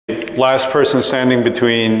last person standing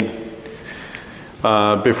between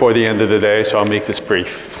before the end of the day, so I'll make this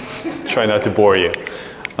brief. Try not to bore you.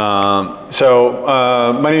 My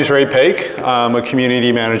name is Paik. I'm a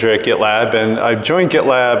community manager at GitLab, and I joined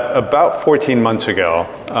GitLab about 14 months ago.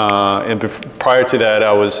 And prior to that,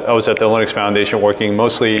 I was at the Linux Foundation working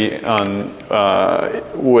mostly on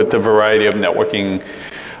with a variety of networking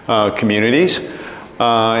communities.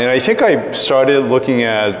 And I think I started looking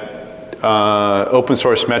at open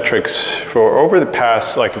source metrics for over the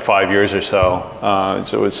past like 5 years or so.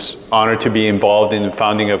 So it was honored to be involved in the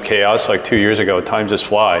founding of Chaos like 2 years ago. Time just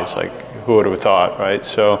flies, like who would have thought, right?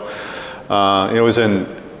 So it was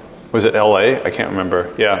it LA? I can't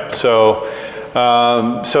remember. Yeah, so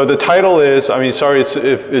the title is, I mean, sorry if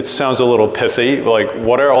it sounds a little pithy, like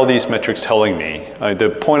what are all these metrics telling me?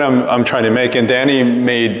 The point I'm trying to make, and Danny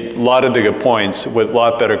made a lot of the good points with a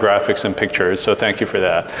lot better graphics and pictures, so thank you for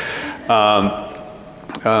that.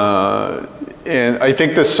 And I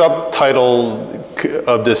think the subtitle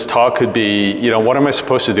of this talk could be, you know, what am I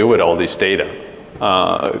supposed to do with all this data?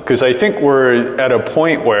 Because I think we're at a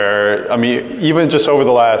point where, I mean, even just over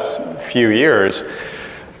the last few years,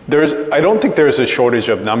 I don't think there's a shortage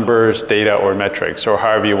of numbers, data, or metrics, or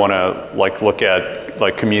however you want to like look at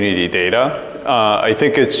like community data. I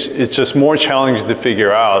think it's just more challenging to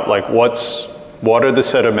figure out like what are the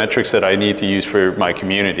set of metrics that I need to use for my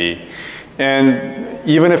community. And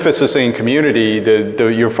even if it's the same community,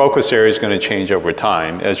 your focus area is going to change over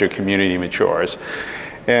time as your community matures.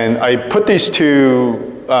 And I put these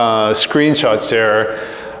two screenshots there.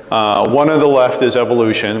 One on the left is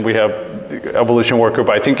evolution. We have the evolution work group.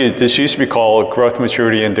 I think this used to be called growth,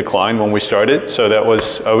 maturity, and decline when we started. So that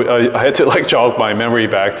was, I had to like jog my memory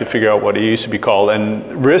back to figure out what it used to be called.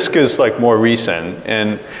 And risk is like more recent.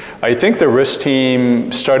 And I think the risk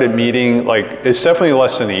team started meeting, like, it's definitely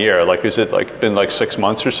less than a year. Like, is it like been like 6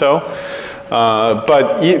 months or so?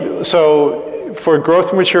 So for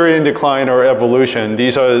growth, maturity, and decline or evolution,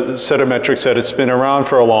 these are a set of metrics that it's been around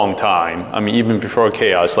for a long time. I mean, even before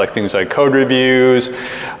Chaos, like things like code reviews,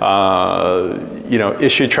 you know,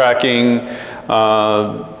 issue tracking.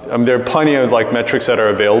 I mean, there are plenty of like metrics that are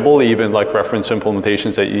available, even like reference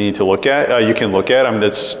implementations that you need to look at, you can look at. I mean,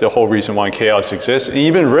 that's the whole reason why Chaos exists. And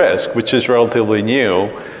even risk, which is relatively new.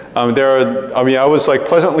 I mean, I was like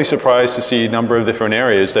pleasantly surprised to see a number of different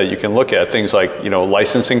areas that you can look at. Things like, you know,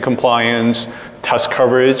 licensing compliance, test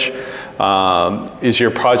coverage. Is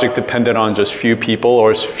your project dependent on just few people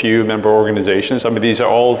or few member organizations? I mean, these are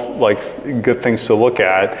all like good things to look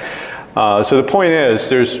at. So the point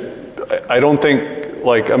is, I don't think,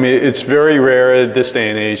 like, I mean, it's very rare at this day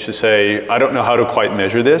and age to say, I don't know how to quite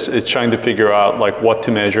measure this. It's trying to figure out like what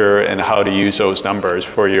to measure and how to use those numbers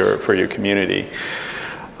for your community.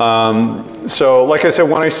 So like I said,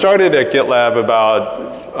 when I started at GitLab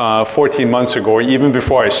about 14 months ago, or even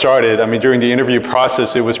before I started, I mean, during the interview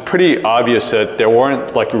process, it was pretty obvious that there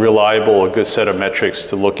weren't like a reliable or good set of metrics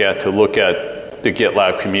to look at the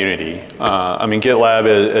GitLab community. I mean, GitLab,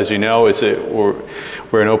 as you know,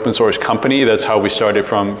 we're an open source company. That's how we started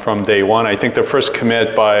from day one. I think the first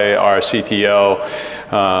commit by our CTO,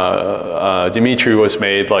 Dimitri, was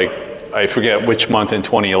made like, I forget which month in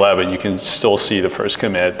 2011. You can still see the first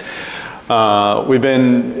commit. We've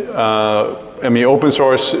been, I mean, open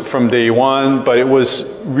source from day one, but it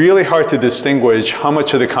was really hard to distinguish how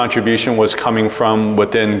much of the contribution was coming from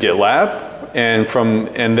within GitLab and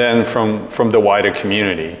then from the wider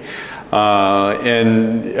community.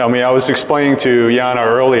 And I mean, I was explaining to Jana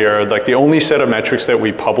earlier, like the only set of metrics that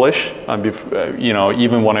we publish, you know,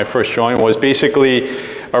 even when I first joined, was basically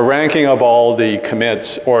a ranking of all the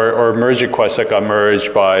commits or merge requests that got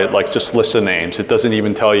merged by like just list of names. It doesn't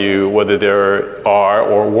even tell you whether there are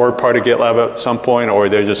or were part of GitLab at some point or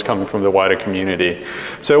they're just coming from the wider community.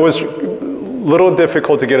 So it was a little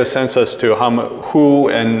difficult to get a sense as to who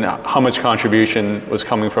and how much contribution was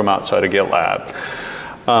coming from outside of GitLab.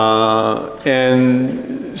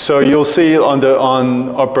 And so you'll see on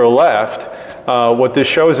upper left, what this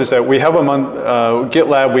shows is that we have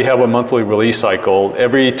GitLab, we have a monthly release cycle.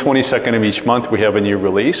 Every 22nd of each month, we have a new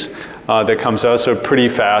release that comes out. So a pretty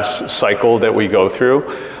fast cycle that we go through.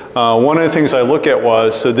 One of the things I look at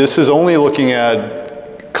was, so this is only looking at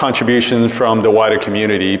contributions from the wider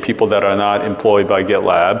community, people that are not employed by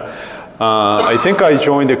GitLab. I think I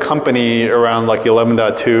joined the company around like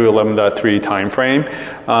 11.2, 11.3 timeframe.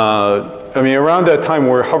 I mean, around that time,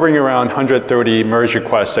 we're hovering around 130 merge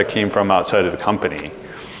requests that came from outside of the company.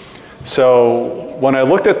 So when I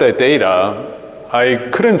looked at that data, I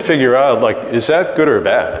couldn't figure out, like, is that good or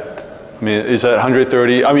bad? I mean, is that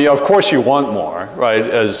 130? I mean, of course you want more, right?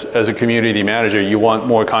 As a community manager, you want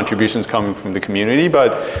more contributions coming from the community,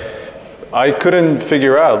 but I couldn't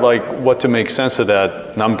figure out like what to make sense of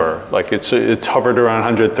that number. Like it's hovered around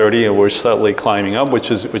 130 and we're slightly climbing up,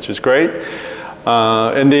 which is great.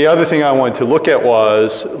 And the other thing I wanted to look at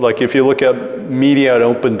was, like if you look at median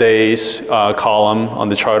open days column on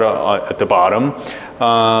the chart at the bottom,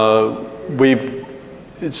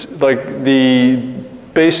 it's like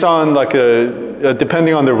based on like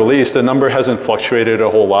depending on the release, the number hasn't fluctuated a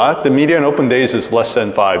whole lot. The median open days is less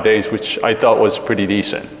than 5 days, which I thought was pretty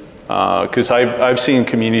decent. Because I've seen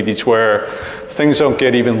communities where things don't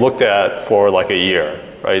get even looked at for like a year,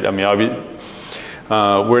 right? I mean,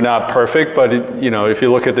 we're not perfect, but if you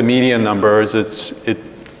look at the median numbers, it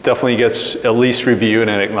definitely gets at least reviewed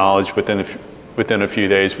and acknowledged within a few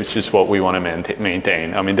days, which is what we want to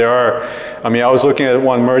maintain. I mean, I was looking at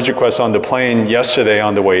one merge request on the plane yesterday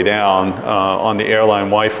on the way down on the airline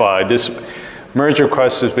Wi-Fi. This merge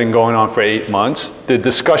request has been going on for 8 months. The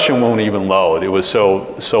discussion won't even load. It was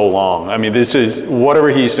so long. I mean, this is whatever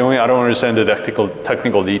he's doing. I don't understand the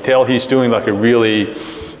technical detail. He's doing like a really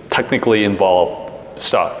technically involved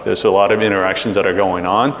stuff. There's a lot of interactions that are going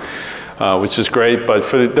on, which is great, but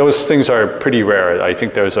those things are pretty rare. I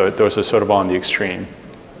think those are sort of on the extreme.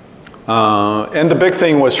 And the big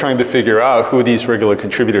thing was trying to figure out who these regular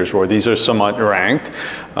contributors were. These are somewhat ranked,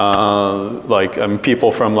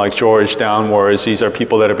 people from like George downwards. These are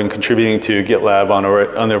people that have been contributing to GitLab on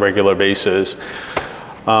a regular basis.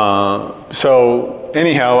 So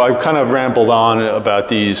anyhow, I've kind of rambled on about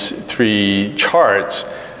these 3 charts.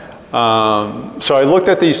 So I looked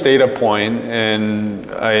at these data points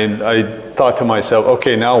and I thought to myself,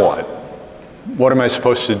 okay, now what? What am I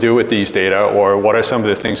supposed to do with these data, or what are some of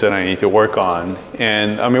the things that I need to work on?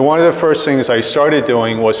 And I mean, one of the first things I started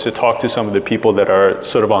doing was to talk to some of the people that are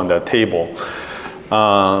sort of on that table.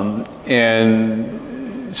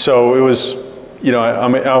 And so it was,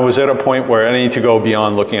 I was at a point where I need to go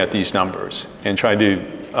beyond looking at these numbers and trying to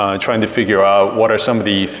figure out what are some of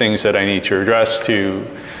the things that I need to address to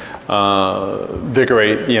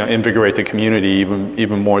invigorate the community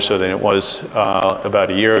even more so than it was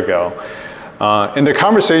about a year ago. And the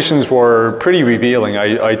conversations were pretty revealing.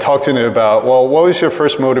 I talked to them about, well, what was your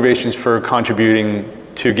first motivations for contributing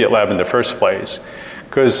to GitLab in the first place?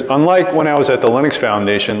 Because unlike when I was at the Linux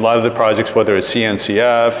Foundation, a lot of the projects, whether it's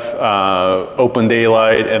CNCF, Open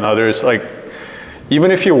Daylight, and others, like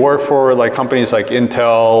even if you work for like companies like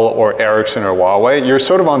Intel or Ericsson or Huawei, you're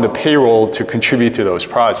sort of on the payroll to contribute to those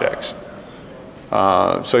projects.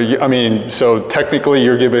 So technically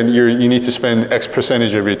you need to spend X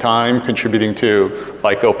percentage of your time contributing to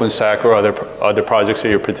like OpenStack or other projects that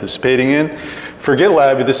you're participating in. For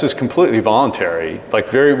GitLab, this is completely voluntary.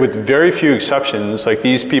 Like with very few exceptions, like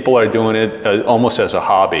these people are doing it almost as a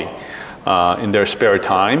hobby in their spare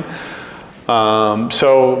time.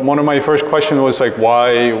 So one of my first questions was like,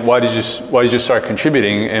 why did you start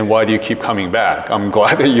contributing, and why do you keep coming back? I'm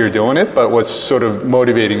glad that you're doing it, but what's sort of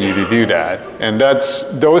motivating you to do that? And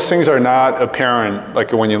those things are not apparent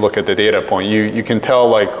like when you look at the data point. You can tell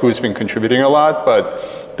like who's been contributing a lot,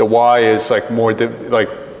 but the why is like more like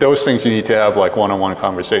those things you need to have like one-on-one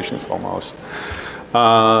conversations almost.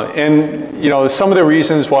 And some of the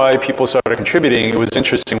reasons why people started contributing, it was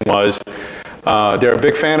interesting, was they're a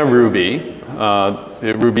big fan of Ruby,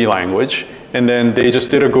 the Ruby language, and then they just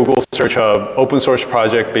did a Google search of open source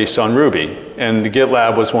project based on Ruby. And the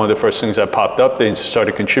GitLab was one of the first things that popped up. They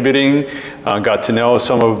started contributing, got to know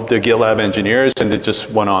some of the GitLab engineers, and it just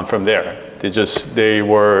went on from there. They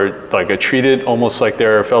were like treated almost like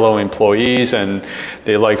their fellow employees, and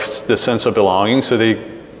they liked the sense of belonging, so they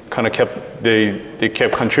kind of kept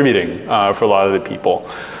contributing for a lot of the people.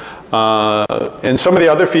 And some of the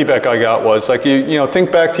other feedback I got was like, think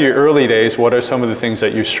back to your early days, what are some of the things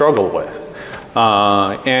that you struggled with?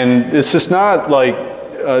 And this is not like,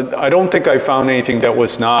 I don't think I found anything that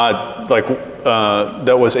was not like,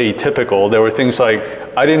 that was atypical. There were things like,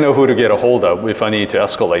 I didn't know who to get a hold of if I needed to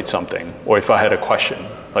escalate something, or if I had a question.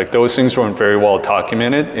 Like those things weren't very well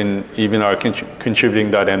documented in even our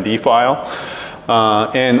contributing.md file.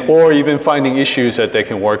 Or even finding issues that they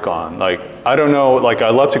can work on. Like, I don't know, like I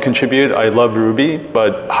love to contribute, I love Ruby,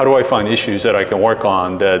 but how do I find issues that I can work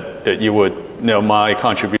on that you would, my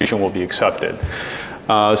contribution will be accepted?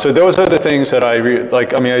 So those are the things that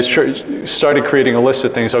I started creating a list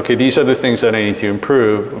of things. Okay, these are the things that I need to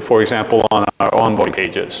improve, for example, on our onboarding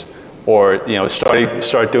pages. Or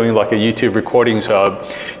start doing like a YouTube recordings hub.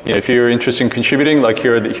 If you're interested in contributing, like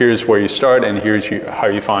here's where you start, and here's how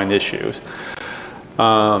you find issues.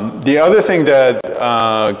 The other thing that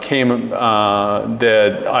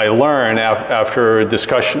that I learned after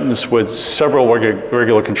discussions with several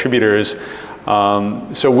regular contributors,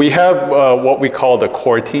 so we have what we call the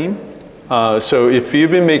core team. So if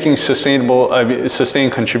you've been making sustained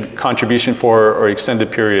contribution for an extended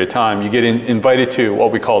period of time, you get invited to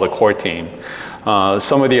what we call the core team.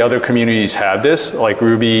 Some of the other communities have this, like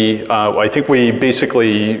Ruby. I think we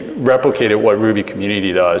basically replicated what Ruby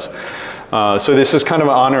community does. So this is kind of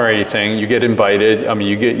an honorary thing. You get invited. I mean,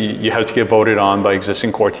 you have to get voted on by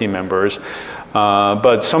existing core team members.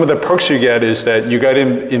 But some of the perks you get is that you got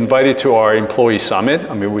invited to our employee summit.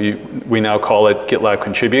 I mean, we now call it GitLab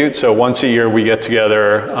Contribute. So once a year we get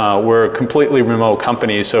together. We're a completely remote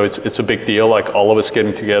company, so it's a big deal. Like all of us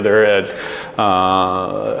getting together at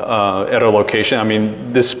a location. I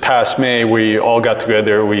mean, this past May we all got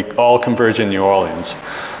together. We all converged in New Orleans.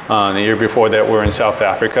 The year before that, we're in South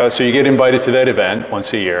Africa. So you get invited to that event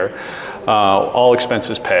once a year, all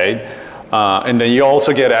expenses paid. And then you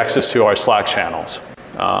also get access to our Slack channels.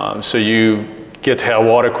 So you get to have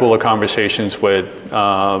water cooler conversations with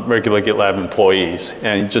regular GitLab employees,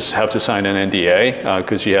 and you just have to sign an NDA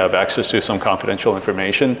because you have access to some confidential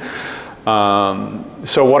information.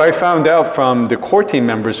 So what I found out from the core team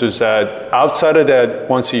members is that outside of that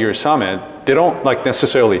once a year summit, they don't like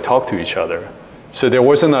necessarily talk to each other. So there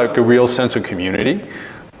wasn't like a real sense of community.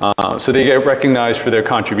 So they get recognized for their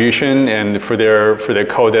contribution and for their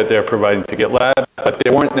code that they're providing to GitLab, but they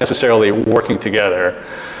weren't necessarily working together.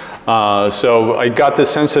 So I got the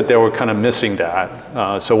sense that they were kind of missing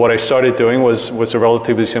that. So what I started doing was a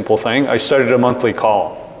relatively simple thing. I started a monthly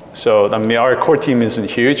call. So I mean, our core team isn't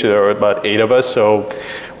huge. There are about 8 of us. So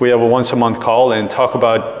we have a once-a-month call and talk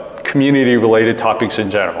about community-related topics in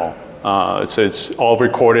general. So it's all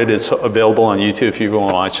recorded, it's available on YouTube if you want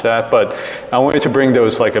to watch that. But I wanted to bring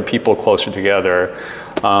those like people closer together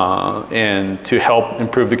and to help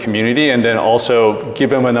improve the community, and then also give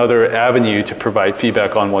them another avenue to provide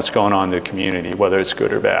feedback on what's going on in the community, whether it's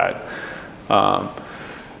good or bad.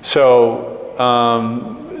 So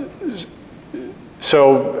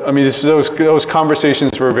I mean, those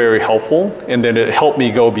conversations were very helpful, and then it helped me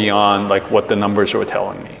go beyond like what the numbers were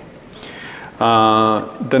telling me.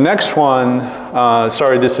 The next one,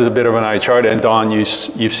 sorry, this is a bit of an eye chart, and Don, you've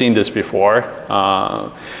seen this before.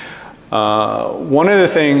 One of the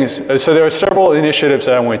things, so there are several initiatives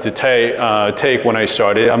that I wanted to take when I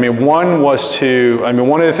started. I mean, one of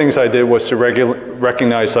the things I did was to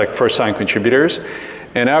recognize like first-time contributors.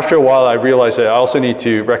 And after a while, I realized that I also need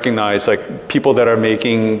to recognize like people that are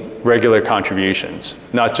making regular contributions,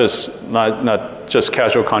 not just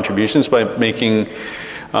casual contributions, but making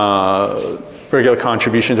regular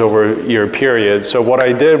contributions over a year period. So what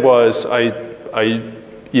I did was I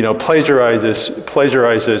plagiarized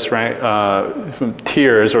this from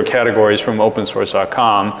tiers or categories from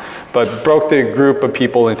opensource.com, but broke the group of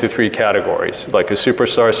people into 3 categories, like a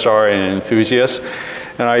superstar, star, and an enthusiast.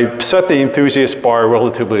 And I set the enthusiast bar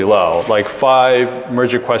relatively low, like 5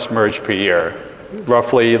 merge requests merged per year,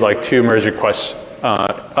 roughly like 2 merge requests,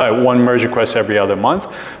 1 merge request every other month.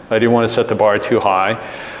 I didn't want to set the bar too high.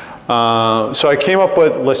 So I came up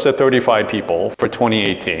with a list of 35 people for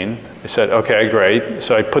 2018. I said, okay, great.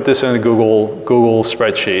 So I put this in a Google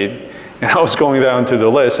spreadsheet, and I was going down to the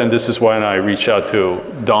list, and this is when I reached out to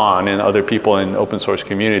Don and other people in the open source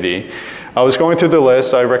community. I was going through the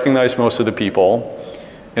list, I recognized most of the people,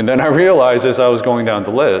 and then I realized as I was going down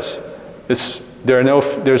the list,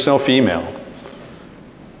 there's no female.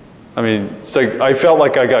 I mean, it's like I felt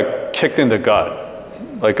like I got kicked in the gut.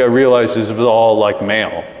 Like I realized this was all like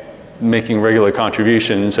male, making regular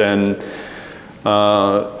contributions. And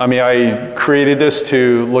I mean, I created this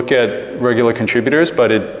to look at regular contributors,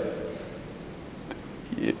 but it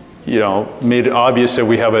made it obvious that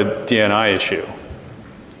we have a D&I issue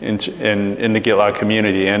in the GitLab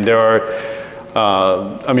community. And there are,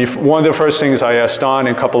 I mean, one of the first things I asked Don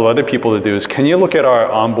and a couple of other people to do is, can you look at our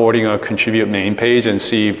onboarding or contribute main page and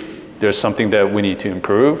see if there's something that we need to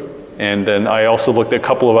improve? And then I also looked at a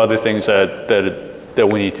couple of other things that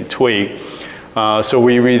we need to tweak. So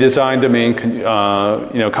we redesigned the main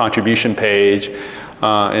contribution page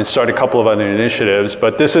and started a couple of other initiatives.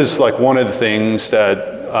 But this is like one of the things that,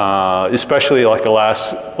 especially like the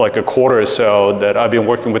last a quarter or so, that I've been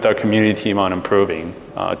working with our community team on improving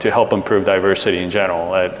to help improve diversity in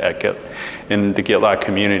general in the GitLab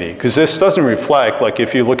community. Because this doesn't reflect, like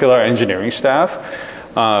if you look at our engineering staff,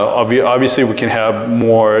 obviously we can have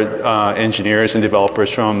more engineers and developers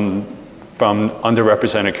from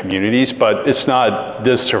underrepresented communities, but it's not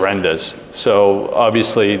this horrendous. So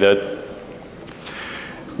obviously that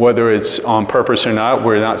whether it's on purpose or not,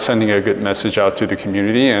 we're not sending a good message out to the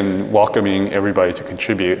community and welcoming everybody to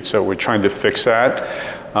contribute. So we're trying to fix that.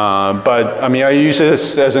 But I mean, I use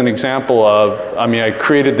this as an example of, I mean, I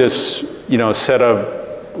created this set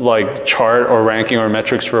of like chart or ranking or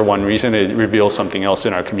metrics for one reason. It reveals something else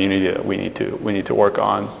in our community that we need to work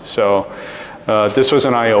on. So this was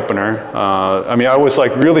an eye-opener. I mean, I was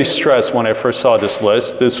like really stressed when I first saw this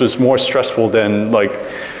list. This was more stressful than like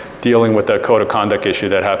dealing with the code of conduct issue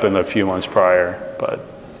that happened a few months prior. But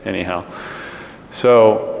anyhow,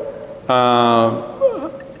 so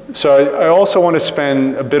I also want to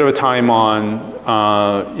spend a bit of time on,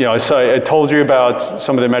 you know, so I told you about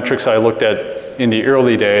some of the metrics I looked at in the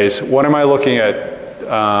early days. What am I looking at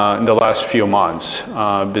in the last few months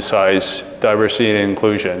besides diversity and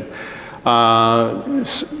inclusion?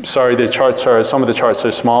 Sorry, some of the charts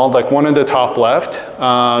are small. Like one in the top left.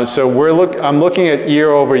 So I'm looking at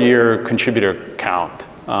year-over-year contributor count.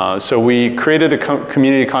 So we created a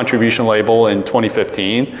community contribution label in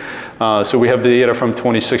 2015. So we have the data from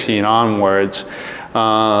 2016 onwards.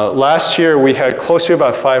 Last year we had close to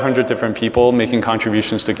about 500 different people making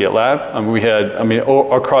contributions to GitLab.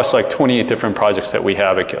 Across like 28 different projects that we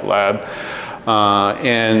have at GitLab.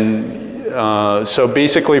 So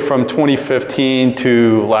basically from 2015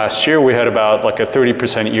 to last year, we had about like a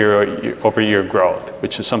 30% year-over-year growth,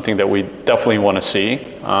 which is something that we definitely want to see.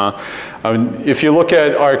 If you look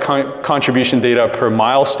at our contribution data per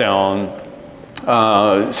milestone,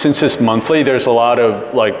 since it's monthly, there's a lot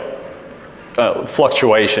of like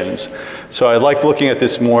fluctuations. So I like looking at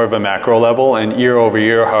this more of a macro level and year over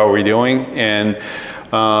year, how are we doing? And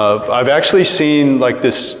I've actually seen like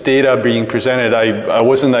this data being presented. I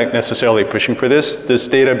wasn't like necessarily pushing for this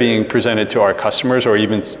data being presented to our customers or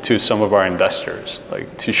even to some of our investors,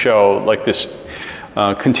 like to show like this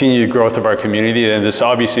continued growth of our community, and this is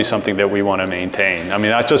obviously something that we want to maintain. I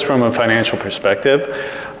mean, not just from a financial perspective.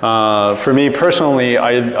 For me personally,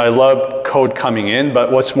 I love code coming in,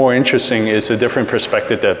 but what's more interesting is a different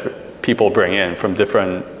perspective that people bring in from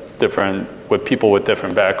with people with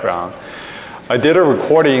different background. I did a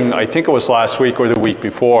recording, I think it was last week or the week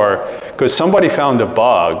before, because somebody found a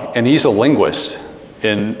bug, and he's a linguist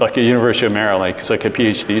in like a University of Maryland. He's like a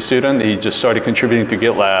PhD student. He just started contributing to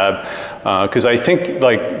GitLab, because I think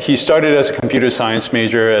like he started as a computer science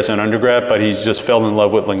major as an undergrad, but he just fell in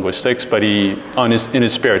love with linguistics. But in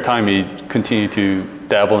his spare time, he continued to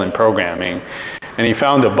dabble in programming. And he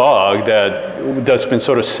found a bug that's been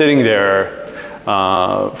sort of sitting there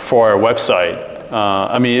for our website.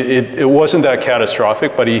 I mean, it wasn't that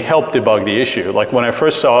catastrophic, but he helped debug the issue. Like when I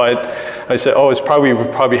first saw it, I said, oh, we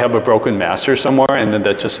probably have a broken master somewhere, and then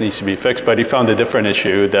that just needs to be fixed. But he found a different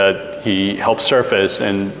issue that he helped surface,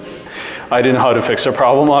 and I didn't know how to fix the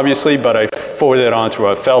problem, obviously, but I forwarded it on to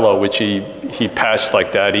a fellow, which he patched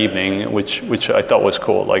like that evening, which I thought was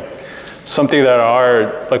cool. Like something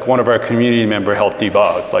that like one of our community member helped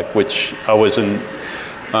debug, like which I wasn't,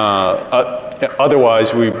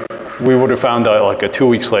 otherwise we would have found out like 2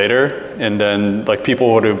 weeks later, and then like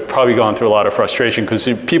people would have probably gone through a lot of frustration because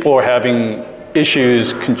people were having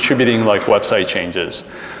issues contributing like website changes.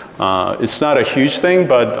 It's not a huge thing,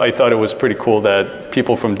 but I thought it was pretty cool that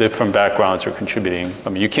people from different backgrounds are contributing. I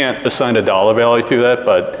mean, you can't assign a dollar value to that,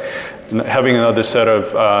 but having another set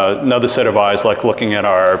of eyes, like looking at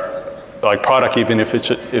our like product, even if it's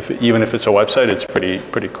a website, it's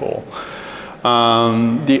pretty cool.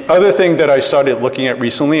 The other thing that I started looking at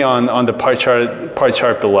recently on the pie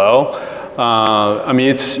chart below, I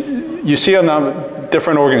mean, you see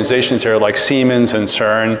different organizations here like Siemens and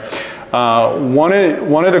CERN.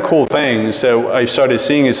 One of the cool things that I started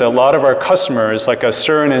seeing is that a lot of our customers, like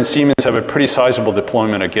CERN and Siemens, have a pretty sizable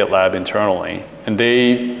deployment of GitLab internally, and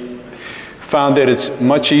they found that it's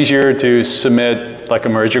much easier to submit like a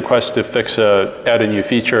merge request to add a new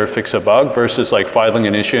feature or fix a bug versus like filing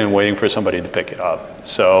an issue and waiting for somebody to pick it up.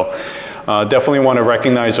 So definitely want to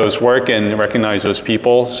recognize those work and recognize those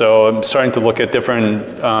people. So I'm starting to look at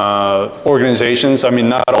different organizations. I mean,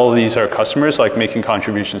 not all of these are customers, like making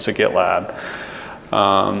contributions to GitLab.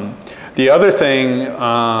 The other thing,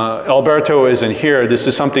 Alberto isn't here. This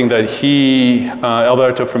is something that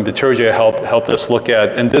Alberto from Bitergia helped us look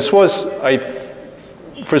at. And this was,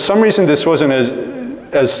 for some reason, this wasn't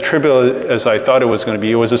as trivial as I thought it was going to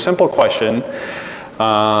be. It was a simple question.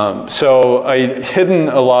 So I hidden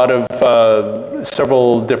a lot of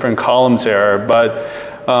several different columns there, but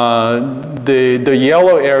the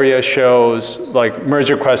yellow area shows like merge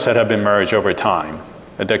requests that have been merged over time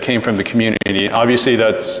that came from the community. Obviously,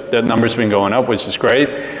 that number's been going up, which is great.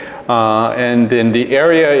 And then the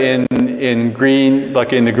area in green,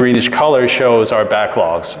 like in the greenish color, shows our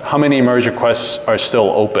backlogs. How many merge requests are still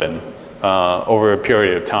open over a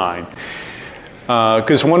period of time?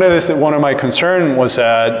 Because one of my concern was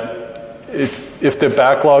that if the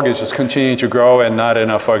backlog is just continuing to grow and not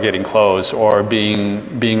enough are getting closed or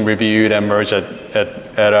being reviewed and merged at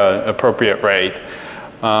an appropriate rate.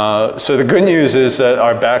 So the good news is that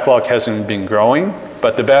our backlog hasn't been growing,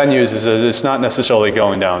 but the bad news is that it's not necessarily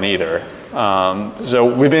going down either.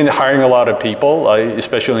 So we've been hiring a lot of people,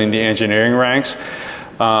 especially in the engineering ranks.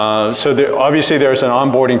 So obviously there's an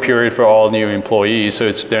onboarding period for all new employees,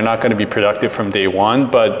 so they're not going to be productive from day one,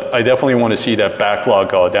 but I definitely want to see that backlog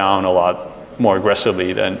go down a lot more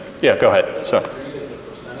aggressively than, yeah, go ahead. So.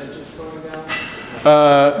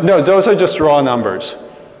 No, those are just raw numbers.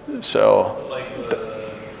 So. Like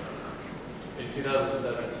in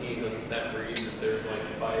 2017, doesn't that read that there's like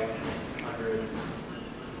 500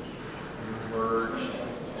 merged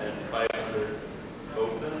and 500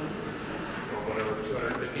 open, or whatever,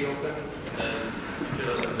 250 open? And then in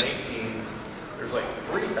 2019, there's like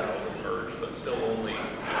 3,000 merged, but still only.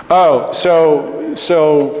 Oh, so.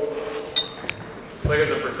 Like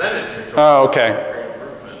as a percentage. Oh, okay.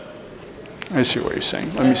 I see what you're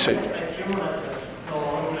saying. Let me see.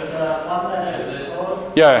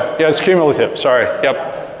 Yeah, it's cumulative. Sorry. Yep.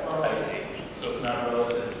 So it's not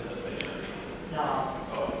relative to the video. No.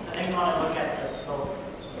 I think you want to look at the scope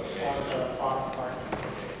on the bottom part.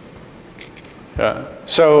 Yeah.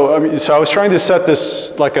 So I was trying to set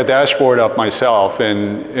this like a dashboard up myself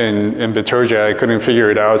in Bitergia. I couldn't figure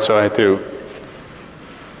it out, so I had to.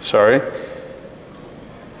 Sorry.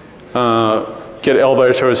 Get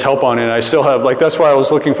Alberto's help on it. I still have, like, that's why I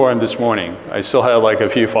was looking for him this morning. I still have like a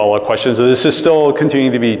few follow-up questions. So this is still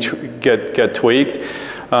continuing to be get tweaked.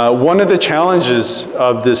 One of the challenges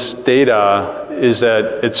of this data is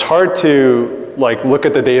that it's hard to like look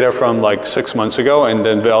at the data from like 6 months ago and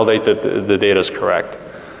then validate that the data is correct.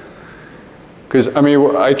 Because I mean,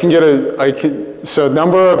 so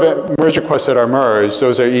number of merge requests that are merged,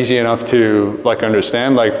 those are easy enough to like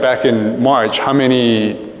understand. Like back in March, how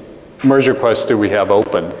many merge requests do we have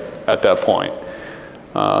open at that point?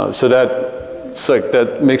 So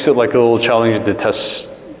that makes it like a little challenging to test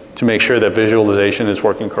to make sure that visualization is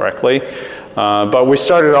working correctly. But we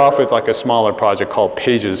started off with like a smaller project called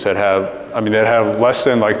Pages that have less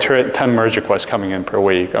than like 10 merge requests coming in per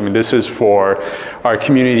week. I mean, this is for our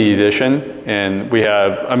community edition, and we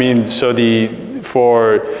have,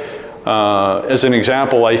 as an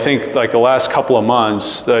example, I think like the last couple of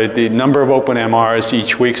months, the number of open MRs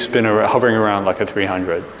each week's been hovering around like a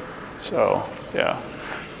 300. So, yeah.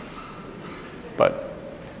 But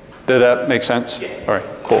did that make sense? Yeah. All right,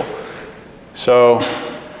 cool. So,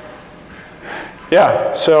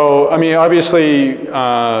 yeah, so, I mean, obviously,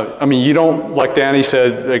 you don't, like Danny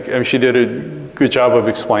said, like, she did a good job of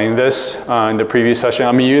explaining this in the previous session.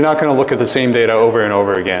 I mean, you're not going to look at the same data over and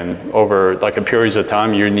over again over like a periods of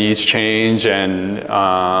time. Your needs change and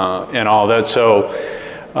all that. So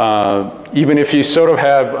even if you sort of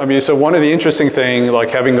have, so one of the interesting thing, like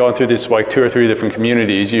having gone through this like 2 or 3 different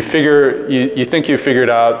communities, you think you figured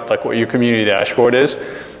out like what your community dashboard is,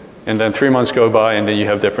 and then 3 months go by and then you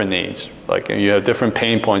have different needs. Like you have different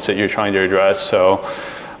pain points that you're trying to address. So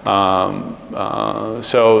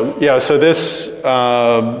so this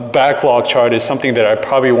backlog chart is something that I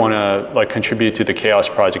probably want to like contribute to the Chaos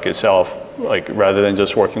project itself, like rather than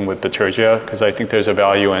just working with Bitergia, because I think there's a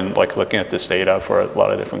value in like looking at this data for a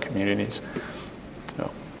lot of different communities. So.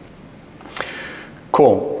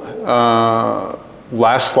 Cool.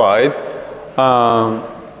 Last slide.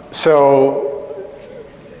 So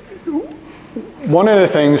one of the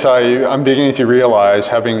things I'm beginning to realize,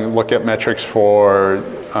 having looked at metrics for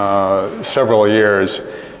several years,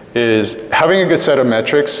 is having a good set of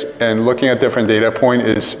metrics and looking at different data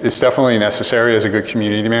points is definitely necessary as a good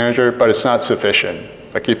community manager, but it's not sufficient.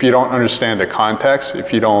 Like if you don't understand the context,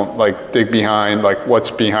 if you don't like dig behind like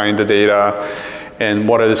what's behind the data and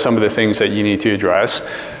what are some of the things that you need to address.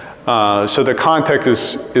 So the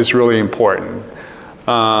context is really important.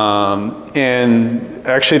 And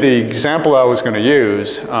actually the example I was going to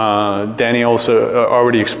use, Danny also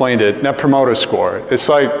already explained it, Net Promoter Score. It's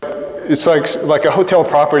like a hotel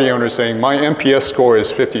property owner saying, my NPS score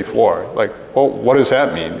is 54. Like, well, what does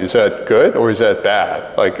that mean? Is that good or is that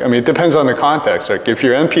bad? Like, I mean, it depends on the context. Like if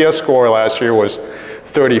your NPS score last year was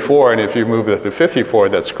 34 and if you move it to 54,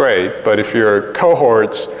 that's great. But if your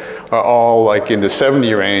cohorts are all like in the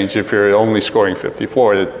 70 range, if you're only scoring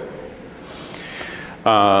 54,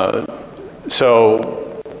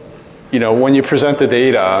 when you present the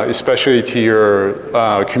data, especially to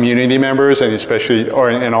your community members and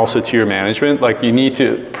and also to your management, like you need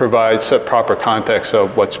to provide some proper context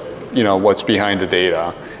of what's behind the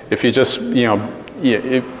data. If you just,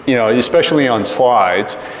 especially on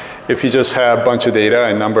slides, if you just have a bunch of data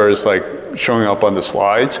and numbers like showing up on the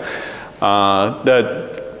slides,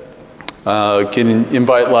 that can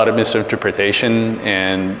invite a lot of misinterpretation,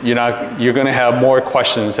 and you're going to have more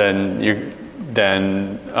questions than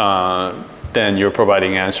you're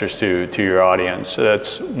providing answers to your audience. So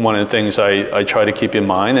that's one of the things I try to keep in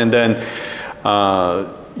mind. And then, I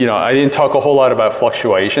didn't talk a whole lot about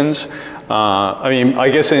fluctuations. I mean, I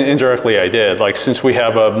guess indirectly I did. Like, since we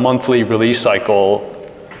have a monthly release cycle,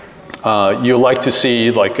 you like to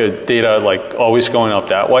see like a data like always going up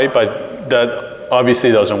that way, but that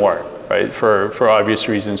obviously doesn't work, right? For obvious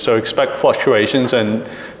reasons. So expect fluctuations and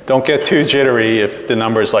don't get too jittery if the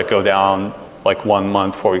numbers like go down like 1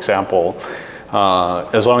 month, for example,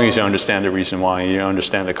 as long as you understand the reason why, you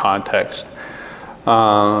understand the context.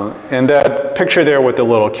 And that picture there with the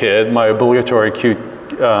little kid, my obligatory cute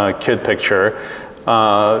kid picture,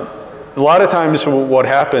 a lot of times what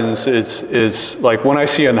happens is like when I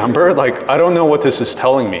see a number, like I don't know what this is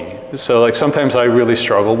telling me. So like sometimes I really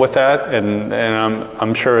struggle with that, and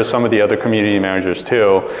I'm sure some of the other community managers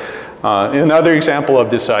too. Another example of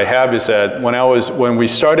this I have is that when we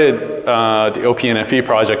started the OPNFV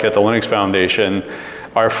project at the Linux Foundation,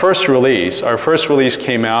 our first release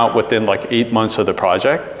came out within like 8 months of the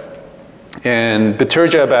project. And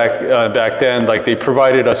Biturja back then, like they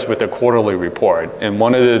provided us with a quarterly report. And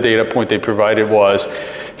one of the data point they provided was,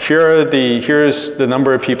 here's the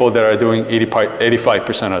number of people that are doing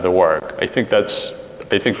 85% of the work. I think that's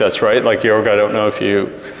right. Like Jorg, I don't know if you,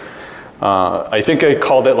 I think I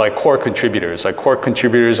called it like core contributors. Like core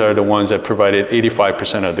contributors are the ones that provided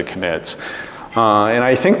 85% of the commits. And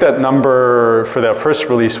I think that number for that first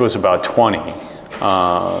release was about 20.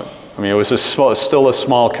 I mean, it was still a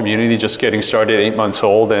small community, just getting started, 8 months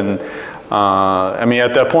old, and I mean,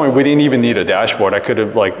 at that point, we didn't even need a dashboard. I could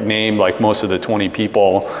have like named like most of the 20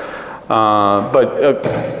 people.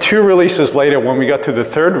 But 2 releases later, when we got to the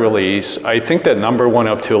 3rd release, I think that number went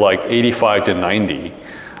up to like 85 to 90.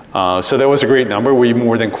 So that was a great number. We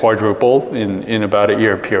more than quadrupled in about a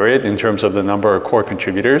year period in terms of the number of core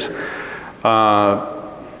contributors.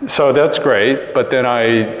 So that's great, but then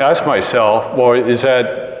I asked myself, well, is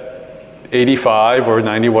that 85 or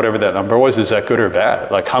 90, whatever that number was, is that good or bad?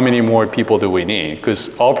 Like, how many more people do we need? Because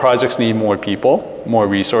all projects need more people, more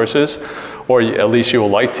resources, or at least you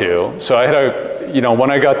would like to. So I had when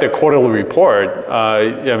I got the quarterly report,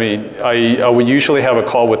 I mean, I would usually have a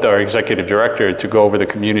call with our executive director to go over the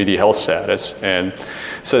community health status, and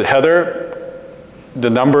said, Heather, the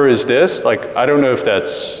number is this, like, I don't know if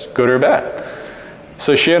that's good or bad.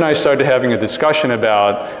 So she and I started having a discussion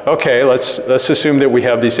about, okay, let's assume that we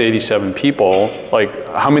have these 87 people, like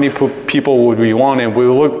how many people would we want? And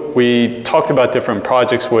we talked about different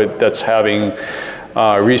projects that's having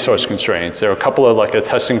resource constraints. There are a couple of like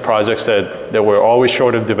testing projects that were always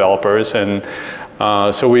short of developers, and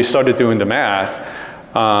so we started doing the math.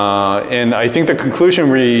 And I think the conclusion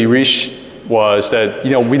we reached was that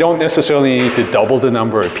we don't necessarily need to double the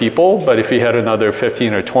number of people, but if we had another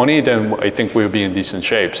 15 or 20, then I think we would be in decent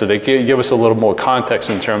shape. So they give us a little more context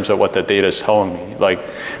in terms of what the data is telling me. Like,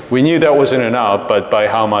 we knew that wasn't enough, but by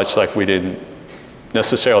how much, like, we didn't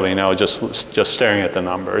necessarily know, just staring at the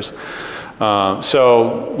numbers.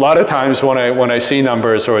 So a lot of times when I see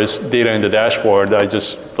numbers or data in the dashboard, I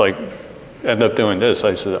just like end up doing this.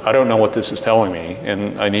 I said, I don't know what this is telling me,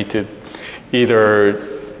 and I need to either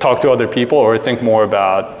talk to other people or think more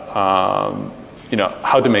about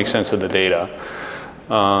how to make sense of the data.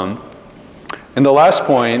 And the last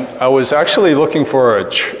point, I was actually looking for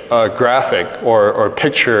a graphic or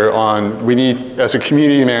picture on, as a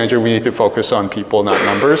community manager, we need to focus on people, not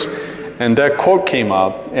numbers. And that quote came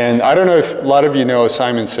up, and I don't know if a lot of you know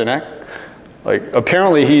Simon Sinek. Like,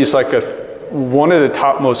 apparently he's like one of the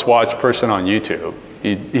top most watched person on YouTube.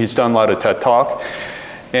 He's done a lot of TED Talk.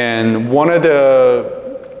 And one of the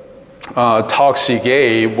talks he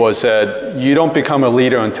gave was that you don't become a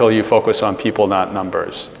leader until you focus on people, not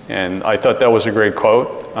numbers. And I thought that was a great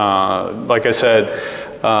quote. Like I said,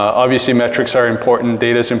 obviously metrics are important,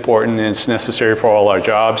 data is important, and it's necessary for all our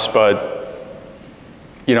jobs, but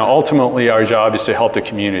ultimately our job is to help the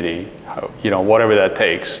community, whatever that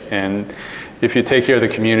takes. And if you take care of the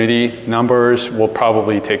community, numbers will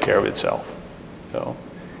probably take care of itself. So.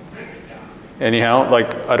 Anyhow,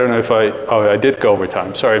 like, I don't know if I did go over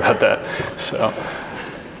time. Sorry about that. So,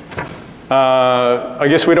 I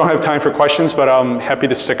guess we don't have time for questions, but I'm happy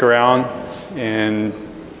to stick around and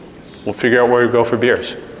we'll figure out where to go for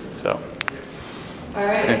beers. So. All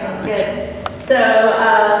right, okay. Sounds good.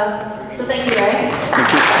 So thank you, Ray.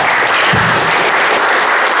 Thank you.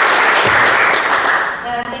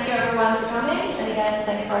 Thank you everyone for coming. And again,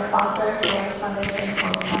 thanks to our sponsors, the Foundation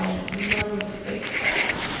for Comments.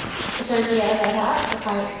 Thursday as I have, the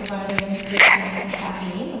Paik providing information and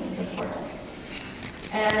caffeine, which is important.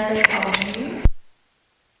 And they call you